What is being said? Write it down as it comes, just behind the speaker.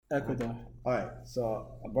Ecuador. All right,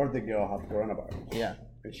 so a birthday girl had coronavirus. Yeah.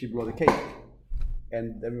 And she blew the cake.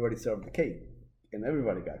 And everybody served the cake. And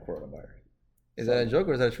everybody got coronavirus. Is that a joke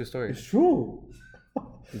or is that a true story? It's true.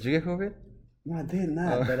 Did you get COVID? No, I did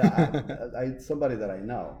not. Oh. But I somebody that I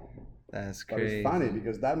know. That's But crazy. it's funny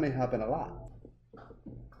because that may happen a lot.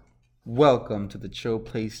 Welcome to the Chill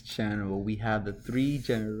Place channel. We have the 3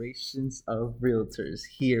 generations of realtors.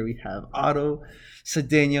 Here we have Otto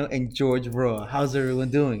Cedeno and George Roa. How's everyone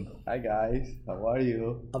doing? Hi guys, how are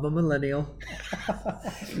you? I'm a millennial.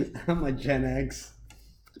 I'm a Gen X.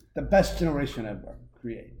 The best generation ever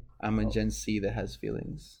created. I'm a Gen Z that has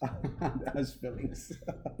feelings. That has feelings.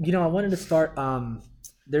 You know, I wanted to start.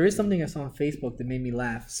 There is something I saw on Facebook that made me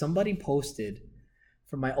laugh. Somebody posted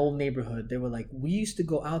from my old neighborhood. They were like, we used to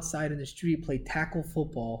go outside in the street, play tackle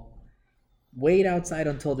football, wait outside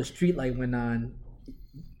until the street light went on.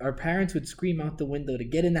 Our parents would scream out the window to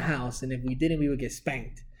get in the house, and if we didn't, we would get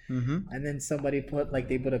spanked. Mm-hmm. And then somebody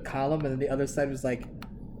they put a column, and then the other side was like,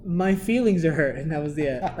 my feelings are hurt. And that was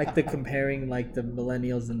the comparing like the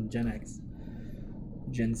millennials and Gen X,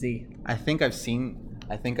 Gen Z. I think I've seen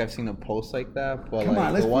a post like that, but Come like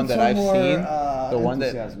on, let's the one put that I've some more, seen,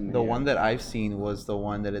 enthusiasm here. one that I've seen was the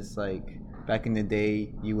one that it's like back in the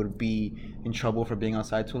day you would be in trouble for being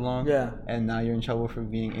outside too long. Yeah. And now you're in trouble for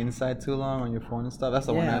being inside too long on your phone and stuff. That's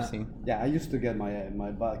the one Yeah. I've seen. Yeah, I used to get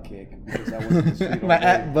my butt kicked because I was in the street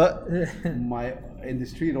all day. In the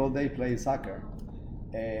street all day playing soccer,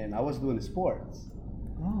 and I was doing sports.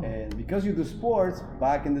 Oh. And because you do sports,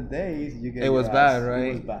 back in the days, you get It was your bad, ass- right?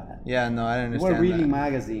 It was bad. Yeah, no, I didn't You understand were reading that.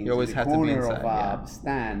 magazines. You always in had the to be corner inside, of yeah. a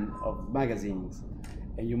stand of magazines,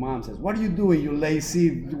 and your mom says, "What are you doing? You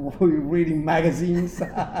lazy? Reading magazines?" All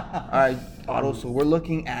right, Otto, so we're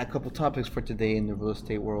looking at a couple topics for today in the real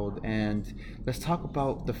estate world, and let's talk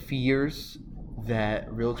about the fears that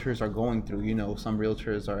realtors are going through. You know, some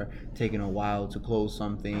realtors are taking a while to close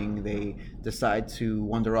something. They decide to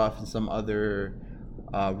wander off in some other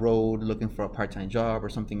road looking for a part-time job or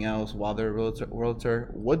something else while they're a realtor.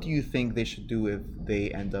 What do you think they should do if they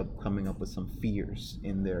end up coming up with some fears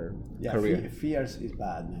in their career? Fears is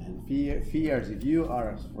bad, man. Fears. If you are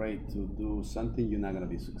afraid to do something, you're not gonna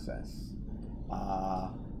be success.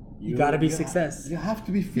 You gotta be success. You have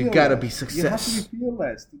to be fearless. You gotta be You have success. to be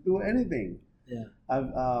fearless to do anything. Yeah.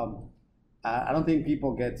 I don't think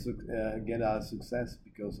people get success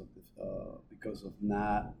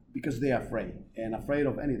because they're afraid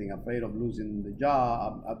of anything, afraid of losing the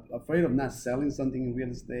job, afraid of not selling something in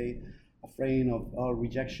real estate, afraid of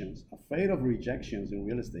rejections. Afraid of rejections in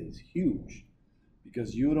real estate is huge,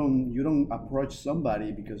 because you don't approach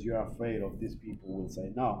somebody because you're afraid of these people will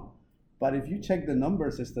say no. But if you check the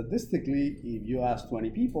numbers statistically, if you ask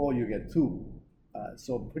 20 people, you get 2.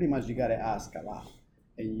 So pretty much you got to ask a lot,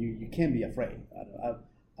 and you can't be afraid.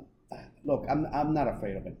 Look, I'm not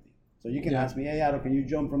afraid of anything. So you can ask me, hey, Otto, can you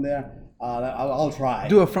jump from there? I'll try.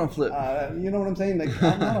 Do a front flip. You know what I'm saying? Like,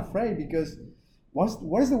 I'm not afraid, because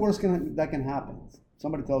what is the worst that can happen?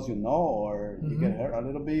 Somebody tells you no, or you get hurt a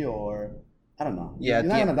little bit, or I don't know. Yeah, You're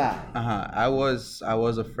not gonna die. I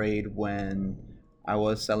was afraid when I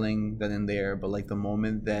was selling then and there, but like the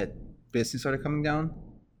moment that business started coming down,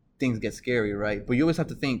 things get scary, right? But you always have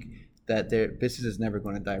to think that their business is never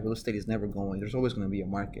going to die. Real estate is never going. There's always going to be a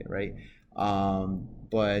market, right?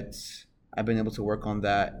 But I've been able to work on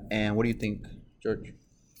that. And what do you think, George?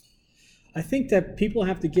 I think that people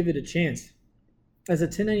have to give it a chance. As a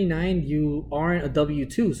 1099, you aren't a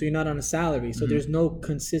W-2, so you're not on a salary. So there's no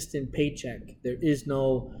consistent paycheck. There is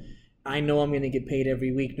no, I know I'm going to get paid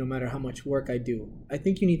every week no matter how much work I do. I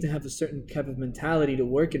think you need to have a certain type of mentality to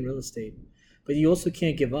work in real estate. But you also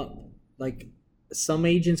can't give up. Like some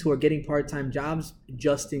agents who are getting part-time jobs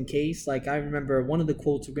just in case. Like I remember one of the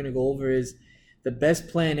quotes we're going to go over is, the best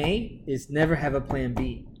plan A is never have a plan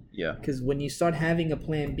B. Yeah. Because when you start having a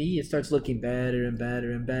plan B, it starts looking better and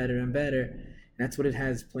better and better and better. And that's what it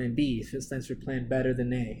has, plan B. It stands for plan better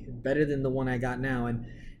than A, better than the one I got now. And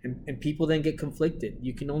people then get conflicted.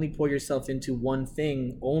 You can only pour yourself into one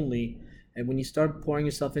thing only. And when you start pouring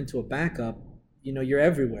yourself into a backup, you know, you're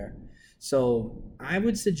everywhere. So I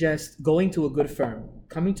would suggest going to a good firm.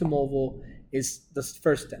 Coming to Mobile is the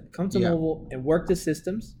first step. Come to Mobile and work the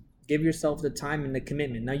systems. Give yourself the time and the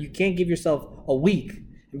commitment. Now, you can't give yourself a week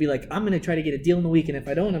and be like, I'm going to try to get a deal in a week, and if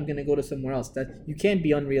I don't, I'm going to go to somewhere else. That you can't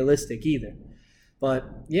be unrealistic either. But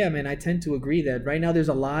yeah, man, I tend to agree that right now there's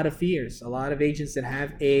a lot of fears. A lot of agents that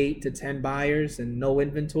have 8 to 10 buyers and no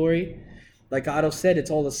inventory. Like Otto said,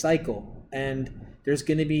 it's all a cycle. And there's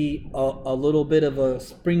going to be a little bit of a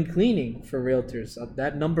spring cleaning for realtors.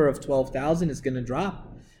 That number of 12,000 is going to drop.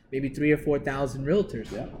 Maybe 3,000 or 4,000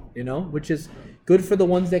 realtors, you know, which is good for the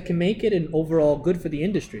ones that can make it, and overall good for the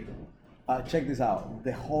industry. Check this out.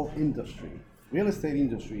 The whole industry, real estate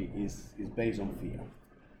industry, is based on fear.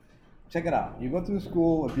 Check it out. You go to the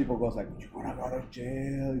school and people goes like, you're gonna go to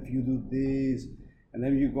jail if you do this. And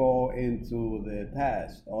then you go into the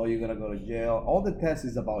test, oh, you're gonna go to jail. All the test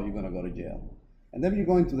is about you're gonna go to jail. And then you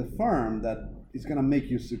go into the firm that is gonna make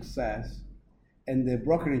you success. And the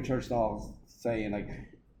broker in church starts saying like,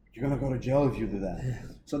 you're gonna go to jail if you do that.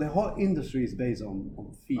 So the whole industry is based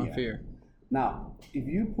on fear. On fear. Now, if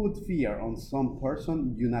you put fear on some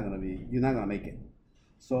person, you're not gonna make it.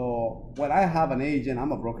 So when I have an agent,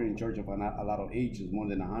 I'm a broker in charge of a lot of agents, more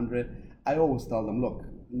than 100. I always tell them, look,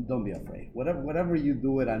 don't be afraid. Whatever you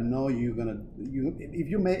do it, I know if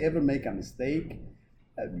you may ever make a mistake,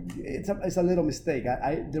 it's a little mistake.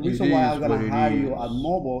 The reason why I'm gonna hire you at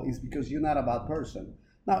mobile is because you're not a bad person.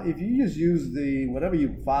 Now, if you just use whatever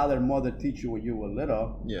your father, mother teach you when you were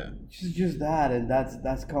little, just use that, and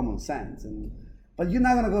that's common sense. But you're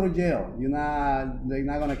not gonna go to jail. They're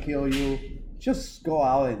not gonna kill you. Just go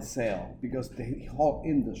out and sell, because the whole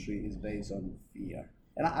industry is based on fear.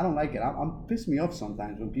 And I don't like it. I'm pissed me off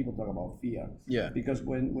sometimes when people talk about fear. Yeah. Because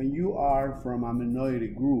when you are from a minority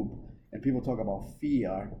group and people talk about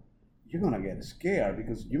fear, you're gonna get scared,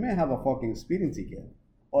 because you may have a fucking speeding ticket.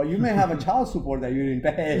 Or you may have a child support that you didn't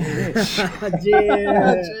pay.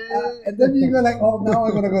 And then you go like, oh, now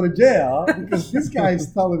I'm going to go to jail because this guy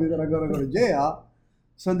is telling me that I'm going to go to jail.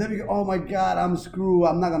 So then you go, oh my God, I'm screwed.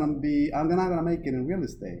 I'm not going to make it in real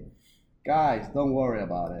estate. Guys, don't worry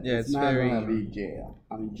about it. Yeah, it's not going to be jail.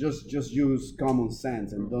 I mean, just use common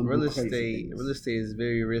sense and don't do crazy things. Real estate is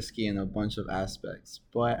very risky in a bunch of aspects.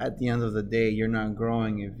 But at the end of the day, you're not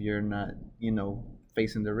growing if you're not,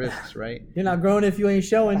 facing the risks, right? You're not growing if you ain't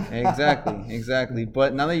showing. Exactly.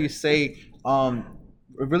 But now that you say,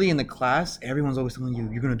 really in the class, everyone's always telling you,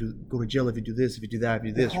 you're gonna go to jail if you do this, if you do that, if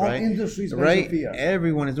you do this, right? The whole industry is right? fear.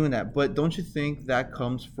 Everyone is doing that. But don't you think that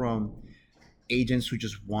comes from agents who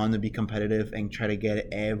just want to be competitive and try to get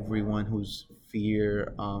everyone who has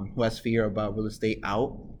fear about real estate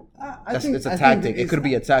out? It's a tactic. It could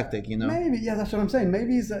be a tactic, Maybe, yeah, that's what I'm saying.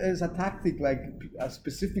 Maybe it's a tactic, like a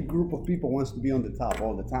specific group of people wants to be on the top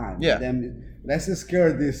all the time. Yeah. Then let's just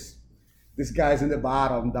scare these guys in the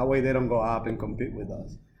bottom. That way they don't go up and compete with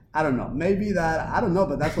us. I don't know. Maybe I don't know,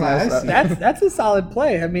 but that's why I see it. That's a solid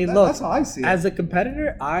play. I mean, look, that's how I see it. As a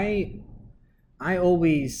competitor, I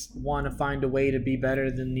always want to find a way to be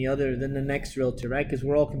better than the next realtor, right? Because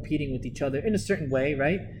we're all competing with each other in a certain way,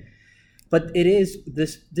 right? But it is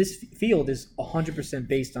this field is 100%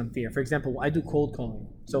 based on fear. For example, I do cold calling.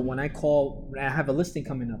 So when I have a listing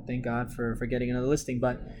coming up. Thank God for getting another listing.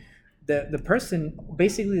 But the person,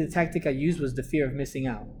 basically the tactic I used was the fear of missing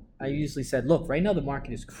out. I usually said, look, right now the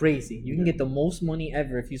market is crazy. You can get the most money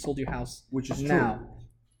ever if you sold your house. Which is now. true.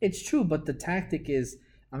 It's true, but the tactic is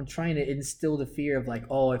I'm trying to instill the fear of like,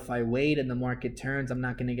 oh, if I wait and the market turns, I'm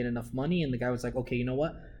not going to get enough money. And the guy was like, okay, you know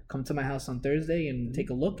what? Come to my house on Thursday and take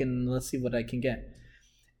a look and let's see what I can get.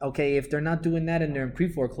 Okay, if they're not doing that and they're in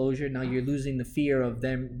pre-foreclosure, now you're losing the fear of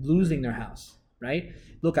them losing their house, right?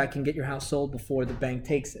 Look, I can get your house sold before the bank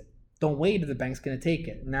takes it. Don't wait if the bank's going to take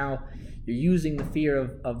it. Now you're using the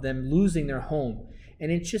fear of them losing their home.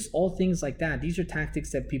 And it's just all things like that. These are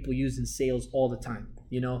tactics that people use in sales all the time.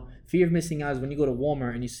 Fear of missing out is when you go to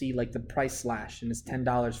Walmart and you see like the price slash and it's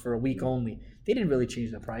 $10 for a week only. They didn't really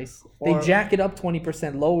change the price. They jack it up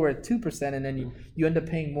 20% lower at 2%, and then you end up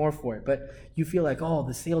paying more for it. But you feel like, oh,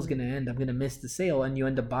 the sale's going to end. I'm going to miss the sale, and you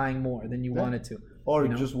end up buying more than you wanted to. Or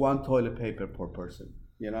just one toilet paper per person.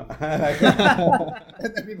 And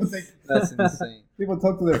then people think that's insane. People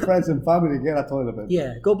talk to their friends and family to get a toilet paper.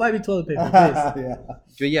 Yeah, go buy me toilet paper, please. Yeah.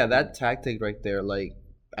 But yeah, that tactic right there, like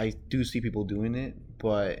I do see people doing it,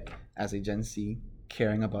 but as a Gen Z,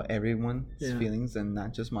 caring about everyone's feelings and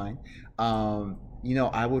not just mine,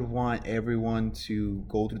 I would want everyone to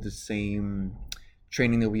go through the same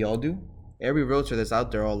training that we all do. Every realtor that's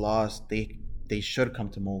out there all lost, they should come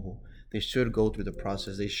to mobile. They should go through the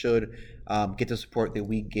process. They should get the support that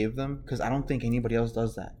we give them, because I don't think anybody else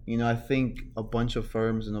does that. I think a bunch of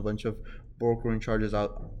firms and a bunch of brokering charges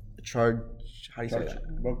how do you say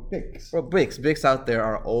that? Bigs out there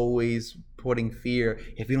are always putting fear.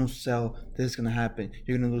 If you don't sell, this is going to happen.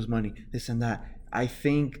 You're going to lose money, this and that. I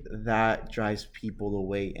think that drives people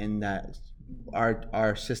away, and that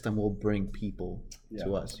our system will bring people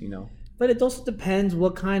to us, But it also depends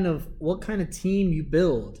what kind of team you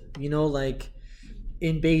build. Like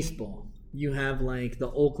in baseball, you have like the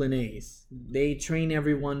Oakland A's. They train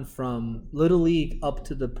everyone from little league up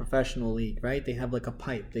to the professional league, right? They have like a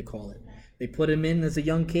pipe, they call it. They put him in as a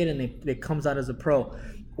young kid and it comes out as a pro.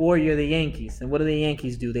 Or you're the Yankees, and what do the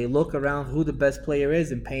Yankees do? They look around who the best player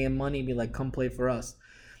is and pay him money and be like, come play for us.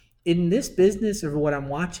 In this business, or what I'm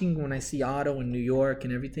watching when I see Otto in New York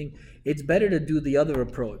and everything, it's better to do the other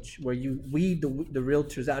approach where you weed the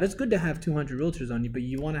realtors out. It's good to have 200 realtors on you, but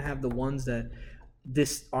you want to have the ones that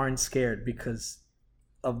this aren't scared because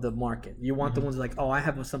of the market. You want the ones like, oh, I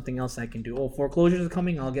have something else I can do. Oh, foreclosures are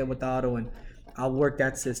coming, I'll get with Otto and I'll work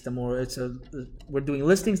that system. Or we're doing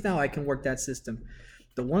listings now, I can work that system.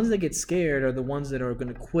 The ones that get scared are the ones that are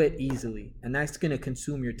going to quit easily, and that's going to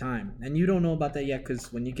consume your time. And you don't know about that yet,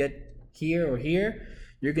 because when you get here or here,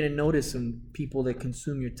 you're going to notice some people that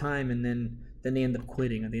consume your time, and then they end up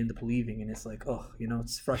quitting or they end up leaving, and it's like, oh,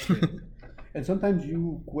 it's frustrating. And sometimes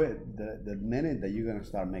you quit the minute that you're going to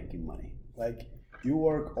start making money. Like, you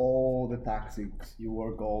work all the tactics, you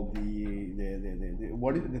work all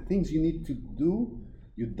the things you need to do,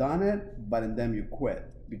 you've done it, but then you quit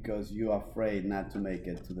because you're afraid not to make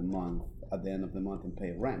it to the month, at the end of the month, and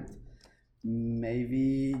pay rent.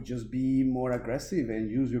 Maybe just be more aggressive and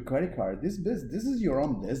use your credit card. This is your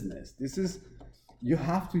own business. You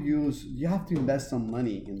have to invest some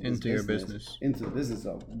money into your business. Into the business.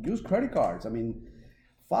 So use credit cards. I mean,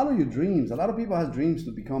 follow your dreams. A lot of people have dreams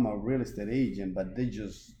to become a real estate agent, but they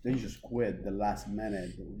just quit the last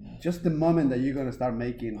minute. Just the moment that you're gonna start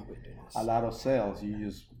making a lot of sales, you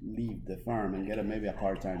just leave the firm and get maybe a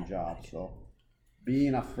part-time job. So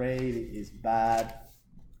being afraid is bad.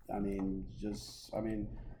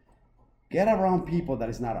 Get around people that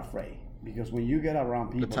is not afraid. Because when you get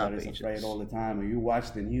around people that is afraid all the time, or you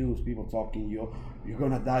watch the news, people talking, you're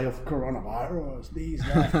gonna die of coronavirus, this,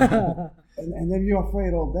 that, and then you're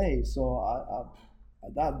afraid all day. So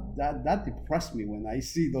that depressed me when I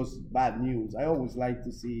see those bad news. I always like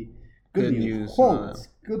to see good news, quotes,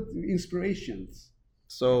 good inspirations.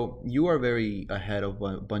 So you are very ahead of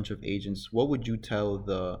a bunch of agents. What would you tell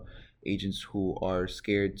the agents who are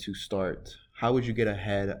scared to start? How would you get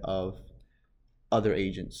ahead of other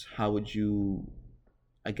agents? How would you,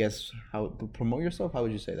 how to promote yourself? How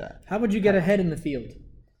would you say that? How would you get ahead in the field?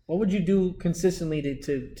 What would you do consistently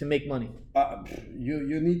to make money?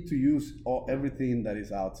 You need to use everything that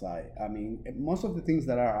is outside. I mean, most of the things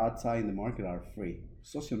that are outside in the market are free.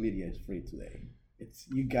 Social media is free today.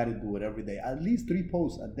 You got to do it every day. At least 3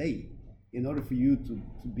 posts a day in order for you to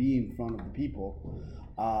be in front of the people.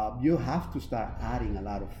 You have to start adding a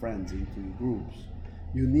lot of friends into your groups.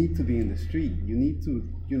 You need to be in the street. You need to,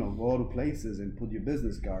 go to places and put your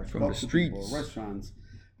business cards from the streets, people, restaurants,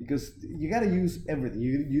 because you got to use everything.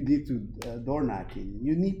 You need to door knocking.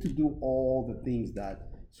 You need to do all the things that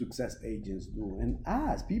success agents do, and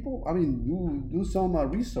ask people. I mean, do some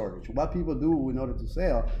research what people do in order to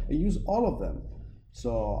sell, and use all of them.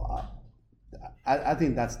 So I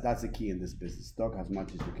think that's the key in this business. Talk as much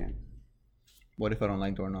as you can. What if I don't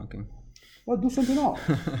like door knocking? Well, do something else.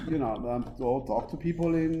 Talk to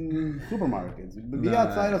people in supermarkets. Be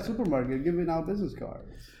outside a supermarket giving out business cards.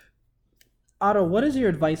 Otto, what is your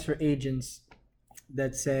advice for agents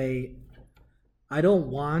that say, I don't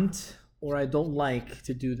want or I don't like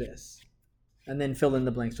to do this? And then fill in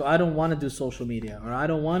the blank. So I don't want to do social media, or I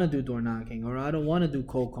don't want to do door knocking, or I don't want to do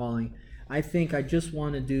cold calling. I think I just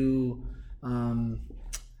want to do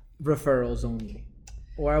referrals only.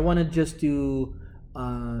 Or I want to just do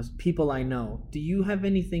people I know. Do you have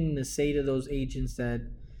anything to say to those agents that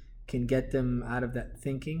can get them out of that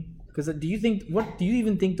thinking? Because do you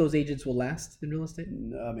even think those agents will last in real estate?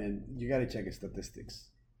 No, I mean, you got to check the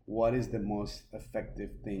statistics. What is the most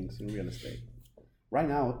effective things in real estate? Right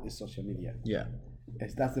now, it's social media. Yeah.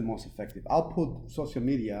 That's the most effective. I'll put social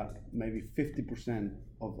media maybe 50%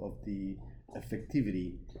 of the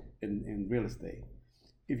effectivity in real estate.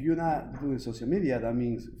 If you're not doing social media, that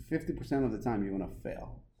means 50% of the time you're gonna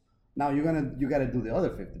fail. Now you gotta do the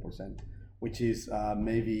other 50%, which is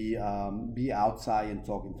maybe be outside and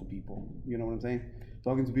talking to people. You know what I'm saying?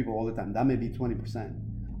 Talking to people all the time. That may be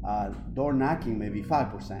 20%. Door knocking maybe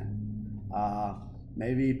 5%.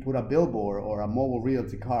 Maybe put a billboard or a mobile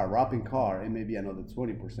realty car, wrapping car, and maybe another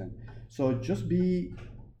 20%. So just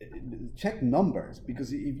check numbers,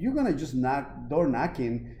 because if you're gonna just door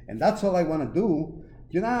knocking and that's all I want to do,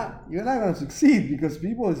 you're not gonna succeed, because a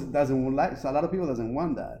lot of people doesn't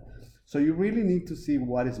want that. So you really need to see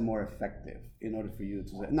what is more effective in order for you to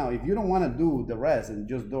say. Now, if you don't want to do the rest and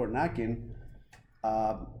just door knocking,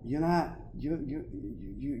 you're not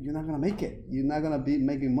gonna make it. You're not gonna be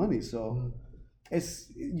making money. So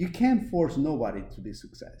you can't force nobody to be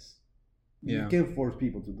success. Yeah. You can't force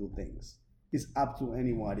people to do things. It's up to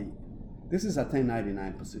anybody. This is a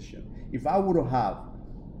 1099 position. If I would have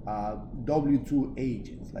W-2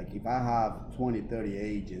 agents. Like if I have 20, 30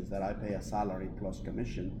 agents that I pay a salary plus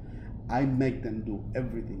commission, I make them do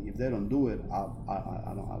everything. If they don't do it,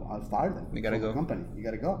 I'll fire them. You gotta from the go. company. You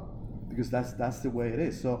gotta go, because that's the way it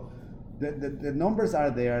is. So the numbers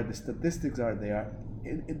are there, the statistics are there.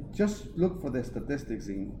 Just look for the statistics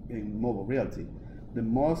in mobile realty. The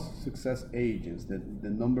most success agents, the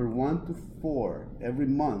number 1 to 4 every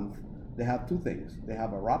month, they have two things. They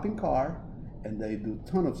have a wrapping car, and they do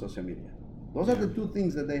ton of social media. Those are the two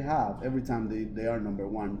things that they have every time they are number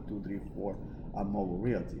 1, 2, 3, 4 at mobile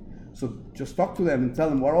realty. So just talk to them and tell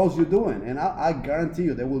them what else you're doing, and I guarantee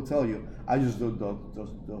you they will tell you, I just do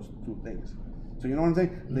those two things. So you know what I'm saying?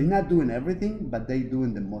 Mm-hmm. They're not doing everything, but they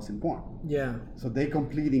doing the most important. Yeah. So they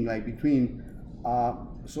completing like between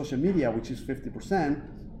social media, which is 50%,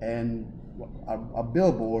 and a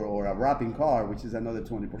billboard or a wrapping car, which is another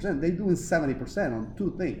 20%. They're doing 70% on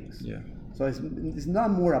two things. Yeah. So it's not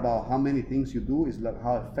more about how many things you do, it's like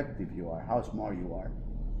how effective you are, how smart you are.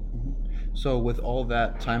 So with all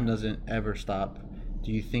that, time doesn't ever stop.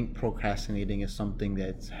 Do you think procrastinating is something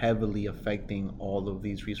that's heavily affecting all of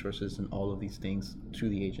these resources and all of these things to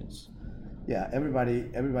the agents? Yeah, everybody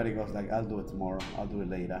goes like, I'll do it tomorrow, I'll do it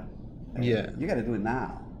later. And yeah. You got to do it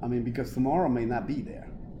now. I mean, because tomorrow may not be there.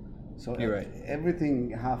 So you're right. Everything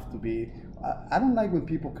have to be. I don't like when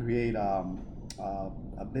people create a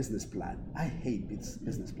business plan. I hate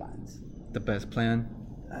business plans. The best plan?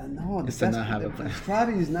 No, is to not have a plan. The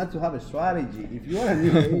strategy is not to have a strategy. If you are a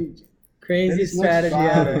new agent, crazy strategy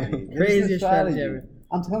ever. Crazy strategy ever.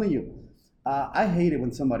 I'm telling you, I hate it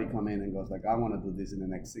when somebody come in and goes like, I want to do this in the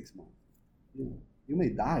next 6 months. You may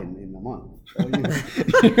die in a month. Let's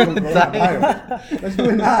do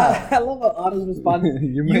it now. I love how Otto's response.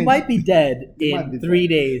 You might be dead in 3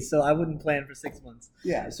 days, so I wouldn't plan for 6 months.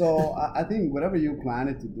 Yeah, so I think whatever you plan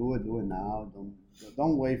it to do it now.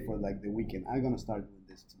 Don't wait for like the weekend. I'm gonna start doing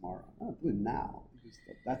this tomorrow. No, do it now.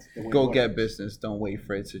 That's the way. Go get business. Don't wait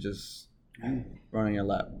for it to just run on your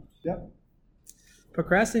lap. Yep.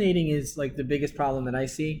 Procrastinating is like the biggest problem that I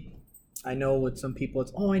see. I know with some people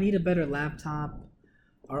it's, I need a better laptop,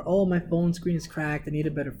 or my phone screen is cracked, I need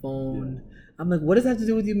a better phone. Yeah. I'm like, what does that have to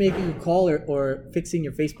do with you making a call or fixing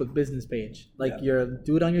your Facebook business page? Like,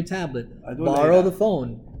 do it on your tablet, borrow the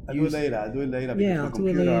phone. I do it later because my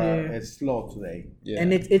computer is slow today. Yeah.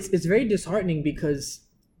 And it's very disheartening, because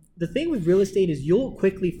the thing with real estate is you'll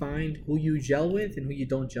quickly find who you gel with and who you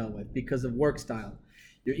don't gel with because of work style.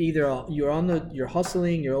 You're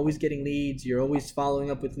hustling, you're always getting leads, you're always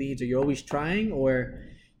following up with leads, or you're always trying, or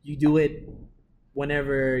you do it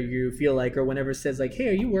whenever you feel like, or whenever it says like, hey,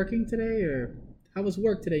 are you working today, or how was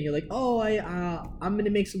work today? And you're like, I'm gonna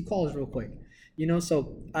make some calls real quick.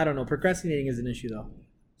 So I don't know. Procrastinating is an issue though.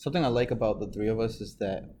 Something I like about the three of us is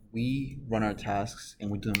that we run our tasks and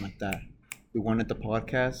we do them like that. We wanted the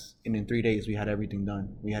podcast, and in 3 days we had everything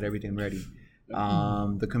done. We had everything ready.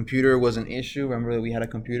 The computer was an issue. Remember that we had a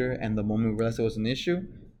computer, and the moment we realized it was an issue,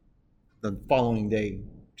 the following day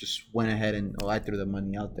just went ahead and I threw the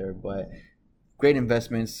money out there. But great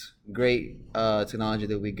investments, great technology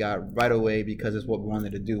that we got right away because it's what we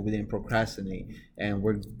wanted to do. We didn't procrastinate, and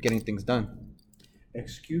we're getting things done.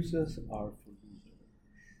 Excuses are for losers.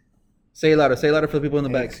 Say it louder for the people in the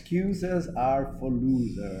back. Excuses are for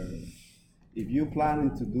losers. If you're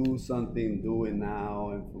planning to do something, do it now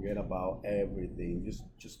and forget about everything.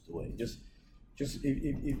 Just do it. Just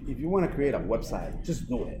if you want to create a website, just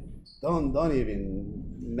do it. Don't even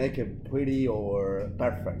make it pretty or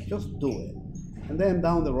perfect. Just do it. And then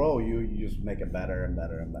down the road, you just make it better and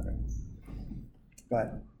better and better.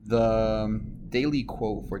 But the daily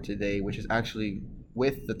quote for today, which is actually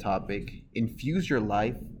with the topic, infuse your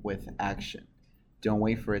life with action. Don't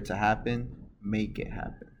wait for it to happen. Make it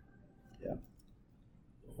happen. Yeah.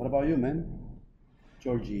 What about you, man?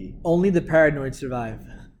 Georgie. Only the paranoid survive.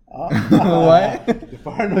 What? The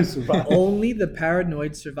paranoid survive. Only the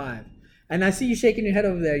paranoid survive. And I see you shaking your head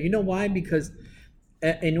over there. You know why? Because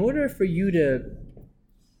in order for you to...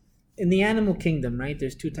 In the animal kingdom, right,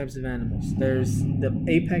 there's two types of animals. There's the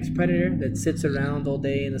apex predator that sits around all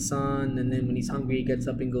day in the sun, and then when he's hungry, he gets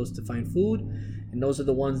up and goes to find food. And those are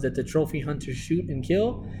the ones that the trophy hunters shoot and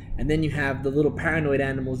kill. And then you have the little paranoid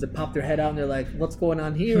animals that pop their head out and they're like, what's going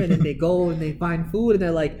on here? And then they go and they find food and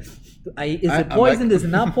they're like, is it poisoned? Is it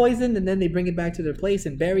not poisoned? And then they bring it back to their place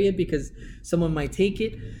and bury it because someone might take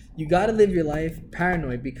it. You got to live your life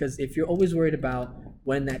paranoid, because if you're always worried about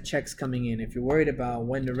when that check's coming in, if you're worried about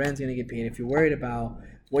when the rent's going to get paid, if you're worried about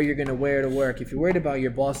what you're gonna wear to work, if you're worried about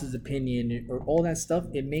your boss's opinion or all that stuff,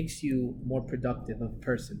 it makes you more productive of a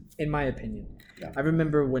person, in my opinion. Yeah. I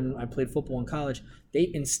remember when I played football in college, they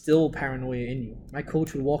instill paranoia in you. My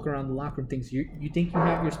coach would walk around the locker room, thinks you think you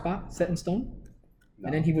have your spot set in stone,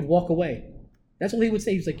 and then he would walk away. That's all he would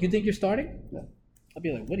say. He's like, "You think you're starting?" Yeah. I'd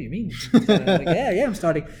be like, "What do you mean?" I'm like, yeah, I'm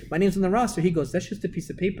starting. My name's on the roster. He goes, "That's just a piece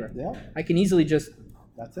of paper. Yeah. I can easily just."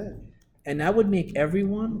 That's it. And that would make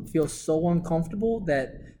everyone feel so uncomfortable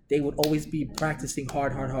that they would always be practicing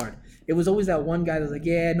hard. It was always that one guy that was like,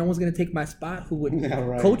 "Yeah, no one's gonna take my spot." Who would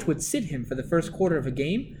coach would sit him for the first quarter of a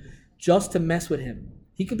game just to mess with him.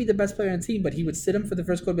 He could be the best player on the team, but he would sit him for the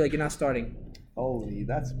first quarter, be like, "You're not starting." Holy,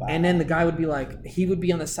 that's bad. And then the guy would be like, he would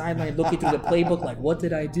be on the sideline looking through the playbook, like, "What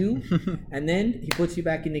did I do?" And then he puts you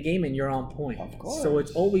back in the game, and you're on point. Of course. So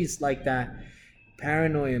it's always like that.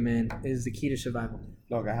 Paranoia, man, is the key to survival.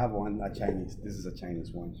 Look, I have one, a Chinese. This is a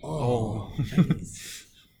Chinese one. Oh, Chinese.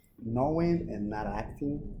 Knowing and not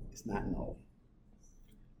acting is not knowing.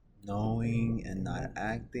 Knowing and not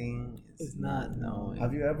acting is not knowing.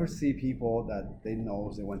 Have you ever seen people that they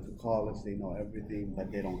went to college, they know everything,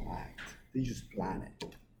 but they don't act? They just plan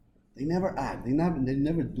it. They never act. They never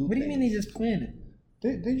do. What do you mean they just plan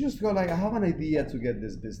it? They just go like, I have an idea to get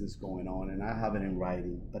this business going on, and I have it in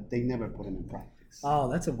writing, but they never put it in practice.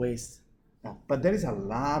 Oh, that's a waste. Yeah, but there is a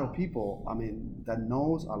lot of people, I mean, that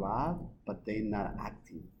knows a lot, but they're not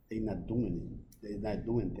acting. They're not doing it. They're not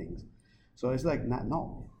doing things. So it's like not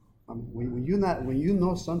no. When you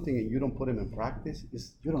know something and you don't put them in practice,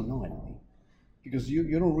 you don't know anything, because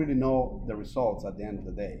you don't really know the results at the end of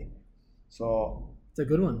the day. So It's a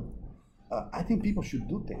good one. I think people should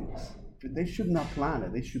do things. They should not plan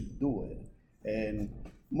it. They should do it. And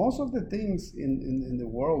most of the things in the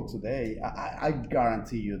world today, I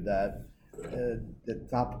guarantee you that the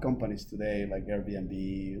top companies today, like Airbnb,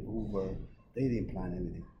 Uber, they didn't plan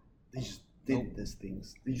anything. They just did these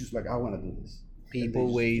things. They just like, I want to do this.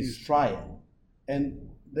 People waste. Just try it, and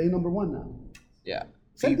they number one now. Yeah.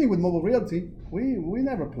 Same thing with mobile realty. We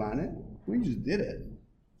never planned it. We just did it,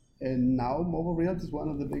 and now mobile realty is one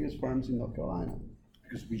of the biggest firms in North Carolina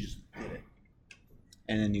because we just did it.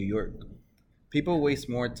 And in New York, people waste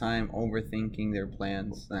more time overthinking their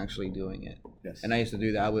plans than actually doing it. Yes. And I used to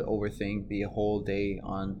do that. I would overthink the whole day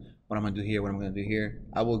on what I'm going to do here, what I'm going to do here.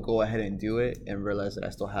 I will go ahead and do it and realize that I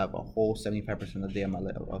still have a whole 75% of the day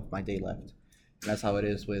of my day left. And that's how it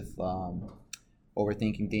is with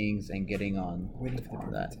overthinking things and getting on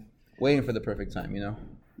that. Waiting for the perfect time, you know?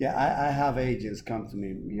 Yeah, I have agents come to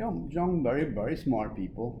me, young, very, very smart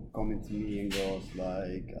people coming to me and goes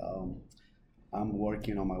like, I'm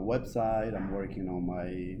working on my website, I'm working on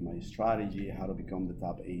my strategy, how to become the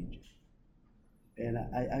top agent. And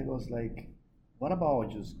I was like, what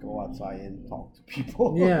about just go outside and talk to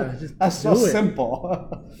people? Yeah, just that's so do it. simple.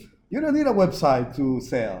 You don't need a website to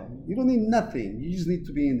sell. You don't need nothing. You just need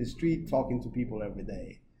to be in the street talking to people every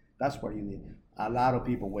day. That's what you need. A lot of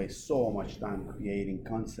people waste so much time creating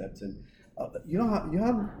concepts, and you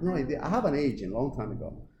have no idea. I have an agent a long time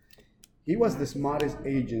ago. He was the smartest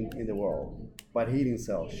agent in the world, but he didn't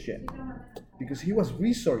sell shit because he was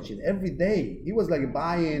researching every day. He was like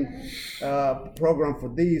buying program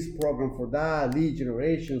for this, program for that, lead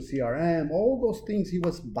generation, CRM, all those things he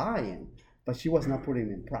was buying, but she was not putting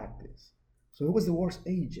in practice. So he was the worst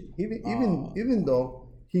agent, even though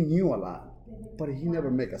he knew a lot, but he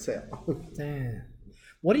never make a sale. Damn.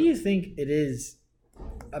 What do you think it is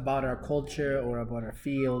about our culture or about our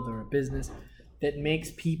field or our business that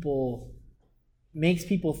makes people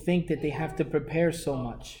think that they have to prepare so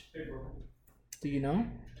much? Do you know?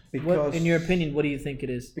 Because, in your opinion, what do you think it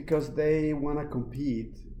is? Because they want to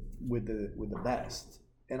compete with the best.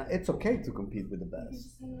 And it's okay to compete with the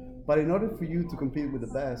best. But in order for you to compete with the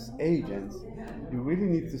best agents, you really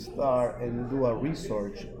need to start and do a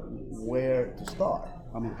research where to start.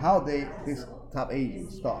 I mean, how these top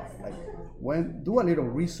agents start. Like, do a little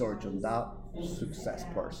research on that success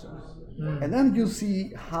person. And then you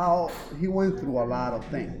see how he went through a lot of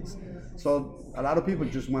things. So a lot of people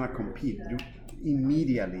just want to compete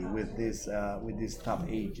immediately with these top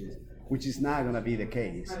agents, which is not going to be the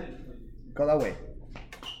case. Go that way.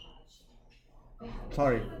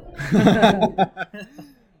 Sorry.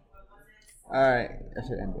 All right. I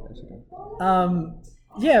should end it.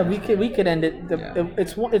 Yeah, we could end it.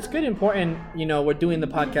 It's good, important. You know, we're doing the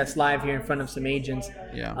podcast live here in front of some agents.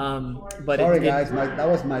 Yeah. But sorry, guys, that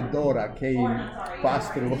was my daughter came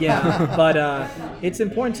passed through. Yeah, but it's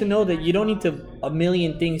important to know that you don't need a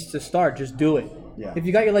million things to start. Just do it. Yeah. If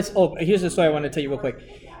you got your license. Oh, here's the story I want to tell you real quick.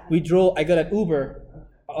 I got an Uber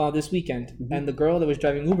this weekend, and the girl that was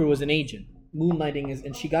driving Uber was an agent, moonlighting,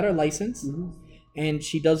 and she got her license. and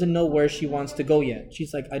she doesn't know where she wants to go yet.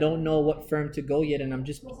 She's like, I don't know what firm to go yet, and I'm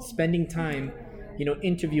just spending time,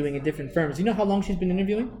 interviewing in different firms. You know how long she's been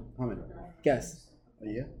interviewing? How many? Guess. A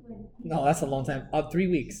year? No, that's a long time. 3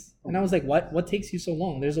 weeks. And I was like, what takes you so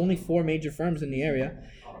long? There's only 4 major firms in the area.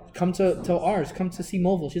 Come to ours. Come to see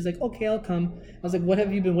Mobile. She's like, okay, I'll come. I was like, what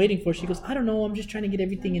have you been waiting for? She goes, I don't know. I'm just trying to get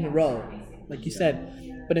everything in a row, like you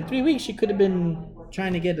said. But in 3 weeks, she could have been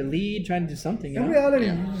trying to get a lead, trying to do something. In reality,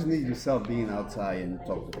 you just need yourself being outside and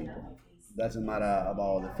talk to people. Doesn't matter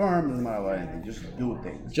about the firm, doesn't matter about anything. Just do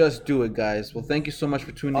things. Just do it, guys. Well, thank you so much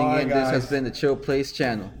for tuning in. Guys. This has been the Chill Place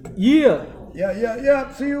channel. Yeah.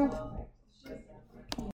 Yeah. See you.